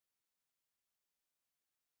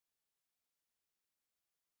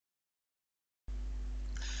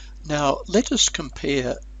Now let us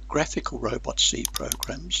compare Graphical RobotC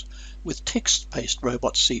programs with text-based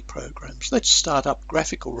RobotC programs. Let's start up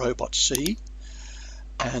Graphical RobotC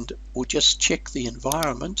and we'll just check the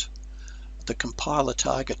environment. The compiler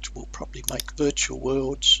target will probably make virtual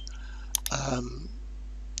worlds.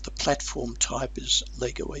 The platform type is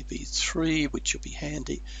LEGO EV3, which will be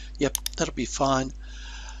handy. Yep, that'll be fine.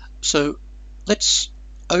 So let's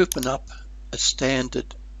open up a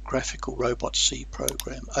standard Graphical RobotC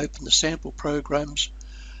program. Open the sample programs.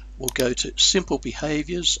 We'll go to Simple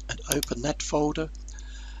Behaviors and open that folder,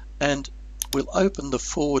 and we'll open the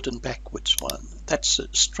forward and backwards one. That's a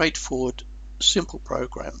straightforward, simple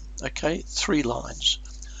program. Okay, 3 lines.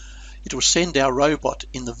 It will send our robot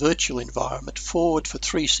in the virtual environment forward for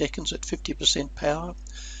 3 seconds at 50% power.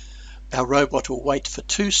 Our robot will wait for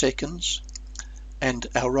 2 seconds, and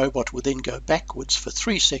our robot will then go backwards for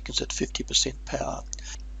 3 seconds at 50% power.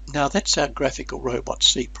 Now that's our Graphical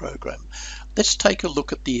RobotC program. Let's take a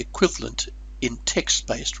look at the equivalent in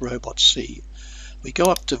text-based RobotC. We go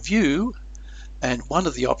up to View, and one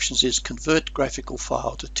of the options is Convert Graphical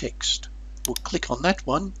File to Text. We'll click on that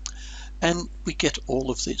one, and we get all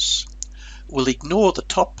of this. We'll ignore the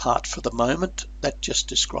top part for the moment. That just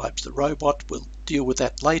describes the robot. We'll deal with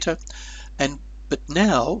that later. But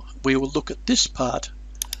now we will look at this part.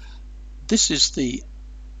 This is the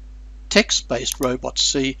text-based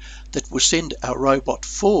RobotC that will send our robot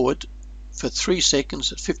forward for 3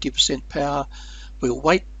 seconds at 50% power. We'll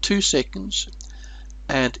wait 2 seconds,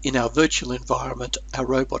 and in our virtual environment our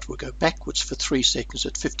robot will go backwards for 3 seconds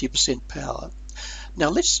at 50% power. Now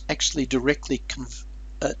let's actually directly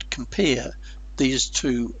compare these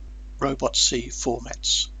two RobotC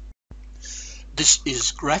formats. This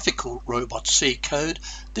is Graphical RobotC code.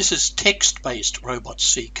 This is text-based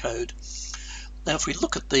RobotC code. Now if we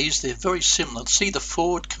look at these, they're very similar. See the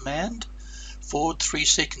forward command? Forward 3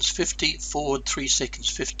 seconds 50, forward 3 seconds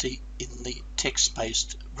 50 in the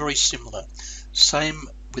text-based. Very similar. Same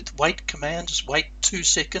with wait commands. Wait 2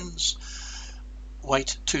 seconds,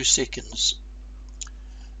 wait 2 seconds.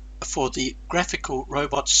 For the Graphical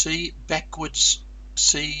RobotC, backwards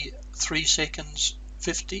C 3 seconds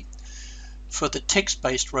 50. For the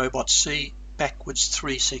text-based RobotC, backwards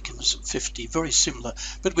 3 seconds 50. Very similar,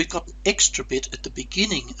 but we've got an extra bit at the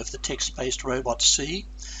beginning of the text-based RobotC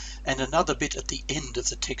and another bit at the end of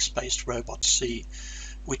the text-based RobotC,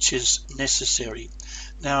 which is necessary.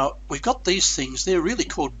 Now we've got these things, they're really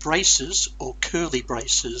called braces or curly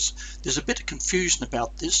braces. There's a bit of confusion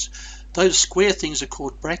about this. Those square things are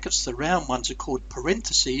called brackets, the round ones are called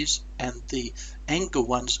parentheses, and the angle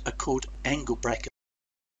ones are called angle brackets.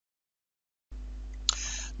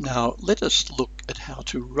 Now let us look at how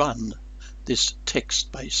to run this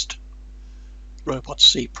text-based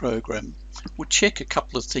RobotC program. We'll check a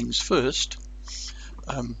couple of things first.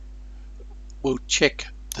 We'll check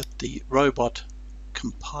that the robot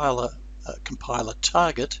compiler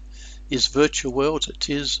target is virtual worlds. It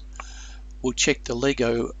is. We'll check the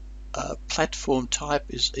LEGO platform type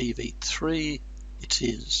is EV3. It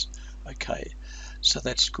is. Okay, so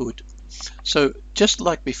that's good. So just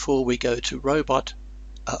like before, we go to robot.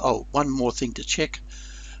 One more thing to check.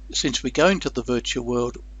 Since we're going to the virtual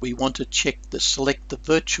world, we want to select the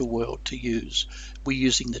virtual world to use. We're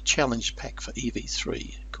using the challenge pack for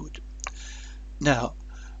EV3. Good. Now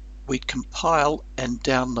we compile and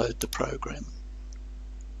download the program.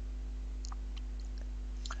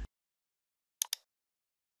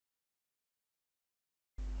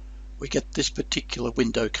 We get this particular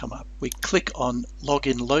window come up. We click on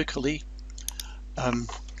Login Locally.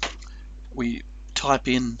 We type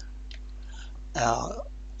in our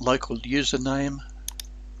local username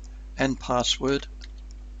and password,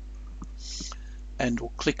 and we'll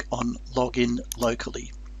click on Login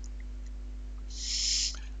Locally.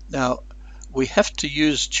 Now we have to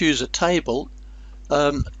choose a table.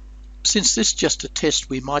 Since this is just a test,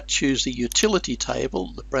 we might choose the utility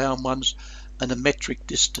table, the brown ones, and a metric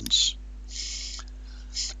distance.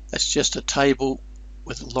 That's just a table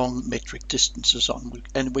with long metric distances on,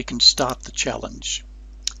 and we can start the challenge.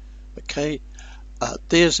 Okay,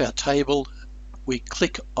 there's our table. We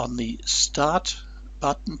click on the Start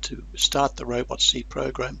button to start the RobotC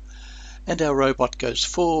program, and our robot goes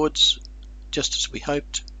forwards just as we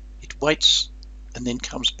hoped. It waits and then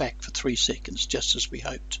comes back for 3 seconds just as we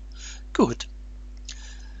hoped. Good.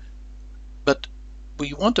 But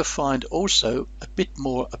we want to find also a bit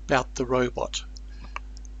more about the robot.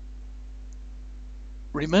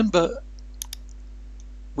 Remember,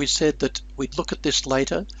 we said that we'd look at this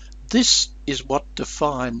later. This is what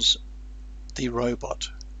defines the robot,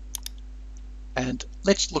 and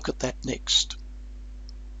let's look at that next.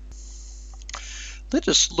 Let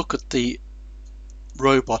us look at the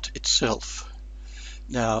robot itself.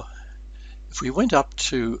 Now, if we went up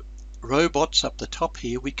to robots up the top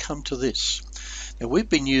here, we come to this. Now, we've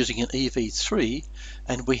been using an EV3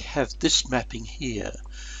 and we have this mapping here.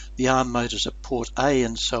 The arm motors are port A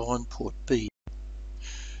and so on, port B.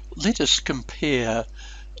 Let us compare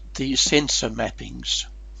the sensor mappings.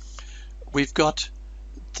 We've got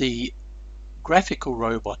the Graphical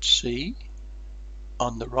RobotC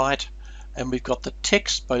on the right, and we've got the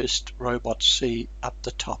text-based RobotC up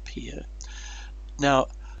the top here. Now,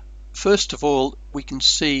 first of all, we can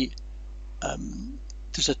see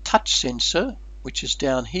there's a touch sensor which is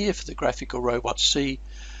down here for the Graphical RobotC.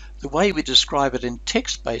 The way we describe it in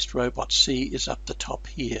text-based RobotC is up the top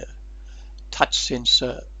here. Touch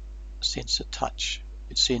sensor, sensor touch.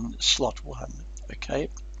 It's in slot 1, okay?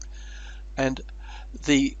 And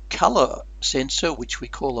the color sensor, which we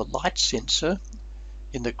call a light sensor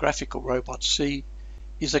in the Graphical RobotC,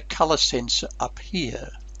 is a color sensor up here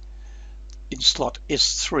in slot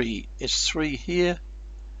S3. S3 here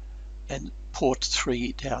and port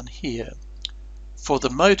 3 down here. For the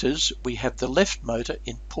motors, we have the left motor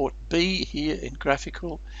in port B here in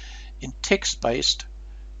Graphical. In text-based,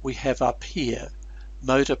 we have up here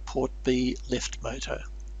motor port B, left motor.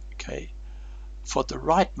 Okay. For the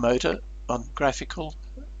right motor on Graphical,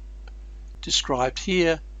 described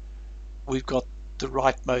here, we've got the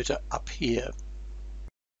right motor up here.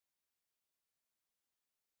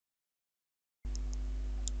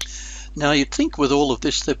 Now, you'd think with all of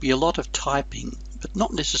this there'd be a lot of typing, but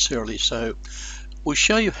not necessarily so. We'll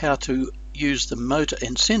show you how to use the motor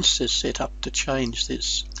and sensor setup to change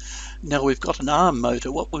this. Now, we've got an arm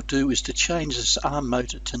motor. What we'll do is to change this arm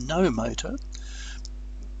motor to no motor,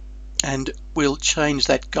 and we'll change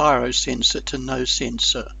that gyro sensor to no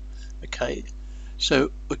sensor. Okay,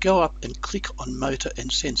 so we'll go up and click on motor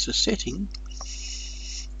and sensor setting,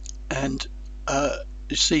 and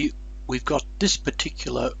you see we've got this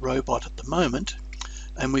particular robot at the moment,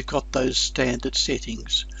 and we've got those standard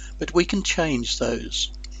settings, but we can change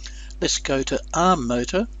those. Let's go to arm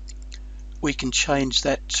motor. We can change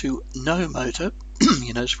that to no motor.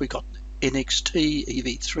 You notice we got NXT,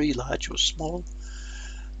 EV3, large or small,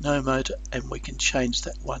 no motor, and we can change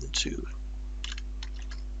that one to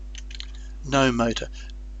no motor.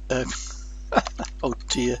 Oh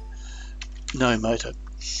dear, no motor.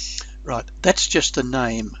 Right, that's just the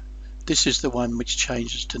name. This is the one which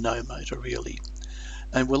changes to no motor really.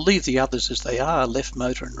 And we'll leave the others as they are, left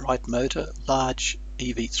motor and right motor, large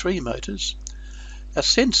EV3 motors. Our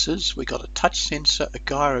sensors, we got a touch sensor, a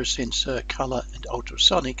gyro sensor, color and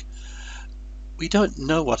ultrasonic. We don't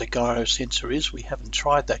know what a gyro sensor is, we haven't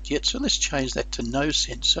tried that yet, so let's change that to no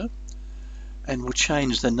sensor, and we'll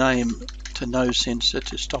change the name to no sensor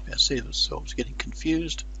to stop ourselves getting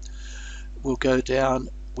confused. We'll go down,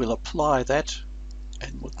 we'll apply that,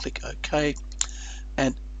 and we'll click OK,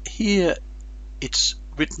 and here it's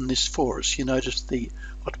written this for us. You notice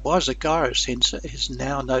what was a gyro sensor is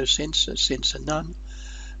now no sensor, sensor none,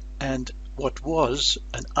 and what was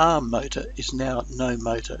an arm motor is now no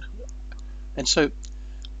motor. And so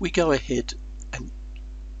we go ahead and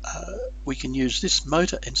we can use this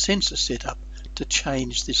motor and sensor setup to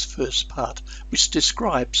change this first part, which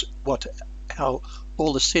describes how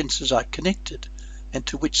all the sensors are connected and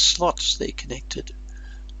to which slots they're connected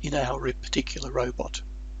in our particular robot.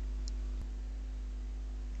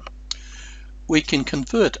 We can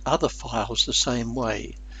convert other files the same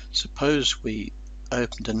way. Suppose we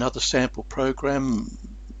opened another sample program,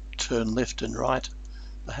 turn left and right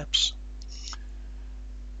perhaps,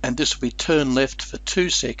 and this will be turn left for 2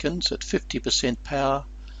 seconds at 50% power,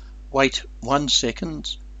 wait 1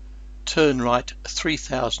 second, turn right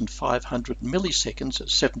 3,500 milliseconds at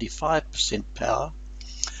 75% power.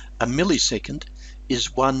 A millisecond is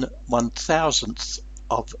 1/1000th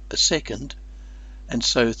of a second, and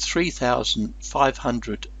so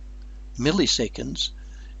 3,500 milliseconds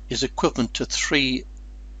is equivalent to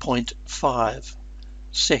 3.5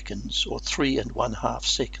 seconds, or 3 1/2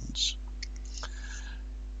 seconds.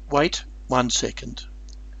 Wait 1 second,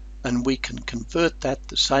 and we can convert that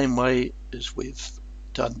the same way as we've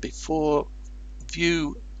done before.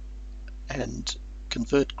 View and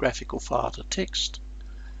convert graphical file to text,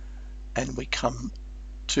 and we come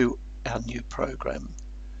to our new program.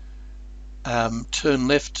 Turn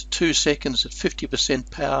left 2 seconds at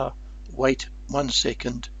 50% power, wait 1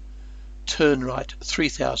 second, turn right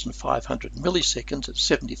 3,500 milliseconds at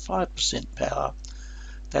 75% power.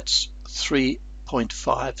 That's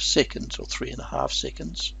 3.5 seconds, or 3 1/2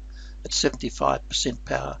 seconds at 75%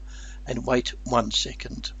 power, and wait 1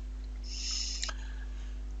 second.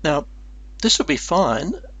 Now this will be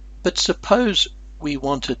fine, but suppose we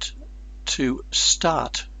wanted to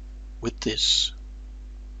start with this.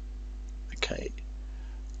 Okay,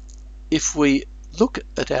 if we look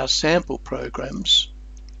at our sample programs,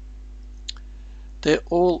 they're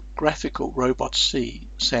all Graphical RobotC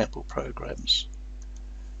sample programs.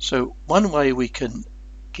 So one way we can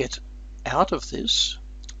get out of this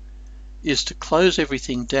is to close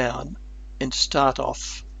everything down and start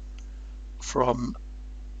off from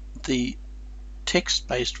the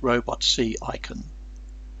text-based RobotC icon.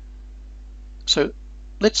 So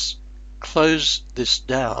let's close this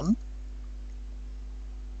down.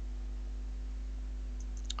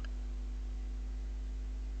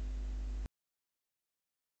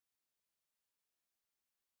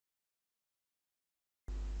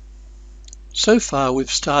 So far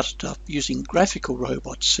we've started up using Graphical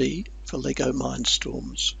RobotC for LEGO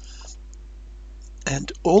Mindstorms,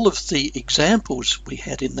 and all of the examples we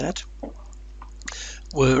had in that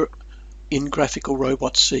were in Graphical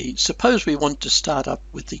RobotC. Suppose we want to start up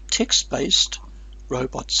with the text-based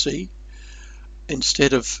RobotC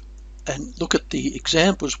instead of, and look at the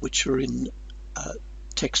examples which are in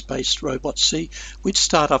text-based RobotC, we'd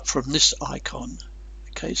start up from this icon.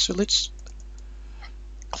 Okay, so let's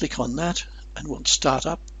click on that and we'll start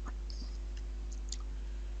up,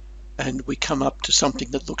 and we come up to something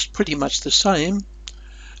that looks pretty much the same.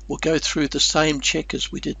 We'll go through the same check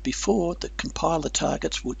as we did before. The compiler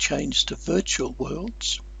targets will change to virtual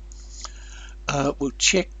worlds. We'll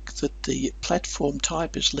check that the platform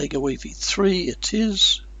type is LEGO EV3. It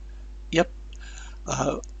is. Yep.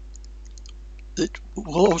 It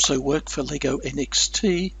will also work for LEGO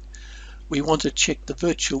NXT. We want to check the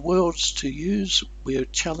virtual worlds to use. We're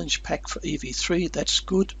challenge pack for EV3. That's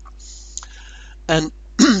good. And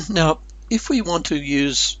now, if we want to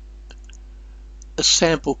use a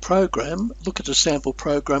sample program, look at a sample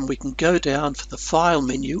program, we can go down for the File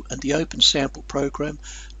menu and the Open Sample Program,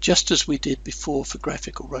 just as we did before for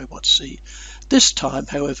Graphical RobotC. This time,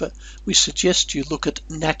 however, we suggest you look at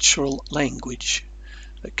natural language.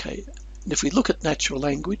 Okay, and if we look at natural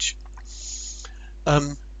language,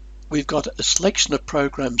 we've got a selection of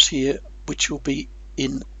programs here which will be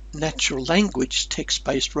in natural language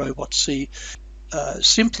text-based RobotC,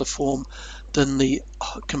 simpler form than the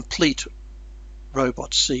complete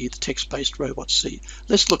RobotC, the text-based RobotC.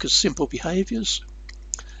 Let's look at simple behaviors,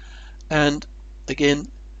 and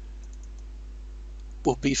again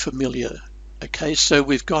will be familiar. Okay, so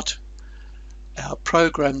we've got our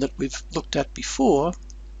program that we've looked at before: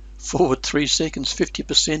 forward 3 seconds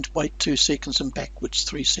 50%, wait 2 seconds, and backwards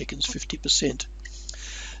 3 seconds 50%.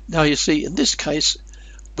 Now you see, in this case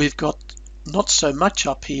we've got not so much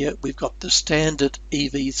up here. We've got the standard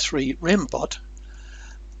EV3 RemBot,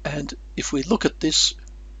 and if we look at this,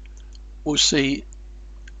 we'll see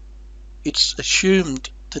it's assumed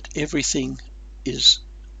that everything is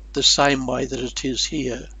the same way that it is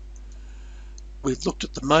here. We've looked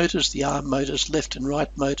at the motors, the arm motors, left and right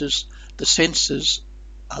motors. The sensors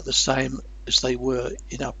are the same as they were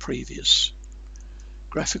in our previous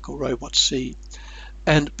Graphical RobotC,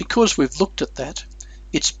 and because we've looked at that,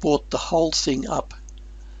 it's brought the whole thing up.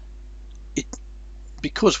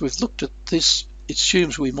 Because we've looked at this, it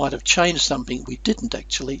assumes we might have changed something. We didn't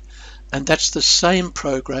actually, and that's the same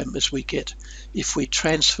program as we get if we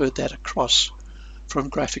transfer that across from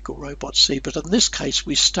Graphical RobotC. But in this case,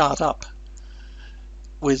 we start up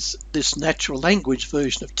with this natural language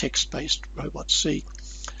version of text-based RobotC,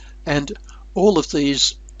 and all of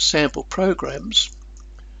these sample programs,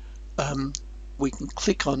 we can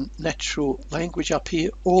click on natural language up here.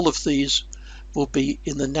 All of these will be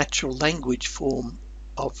in the natural language form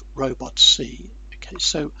of RobotC. Okay,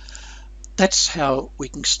 so that's how we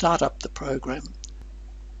can start up the program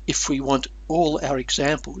if we want all our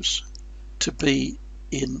examples to be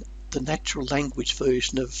in the natural language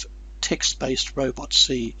version of text-based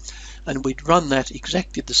RobotC, and we'd run that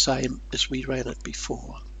exactly the same as we ran it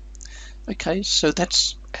before. Okay, so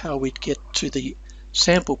that's how we'd get to the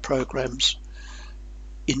sample programs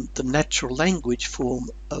in the natural language form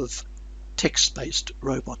of text-based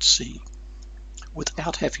RobotC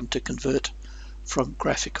without having to convert from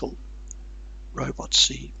Graphical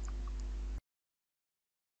RobotC.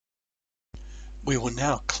 We will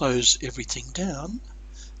now close everything down,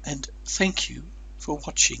 and thank you for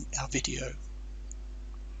watching our video.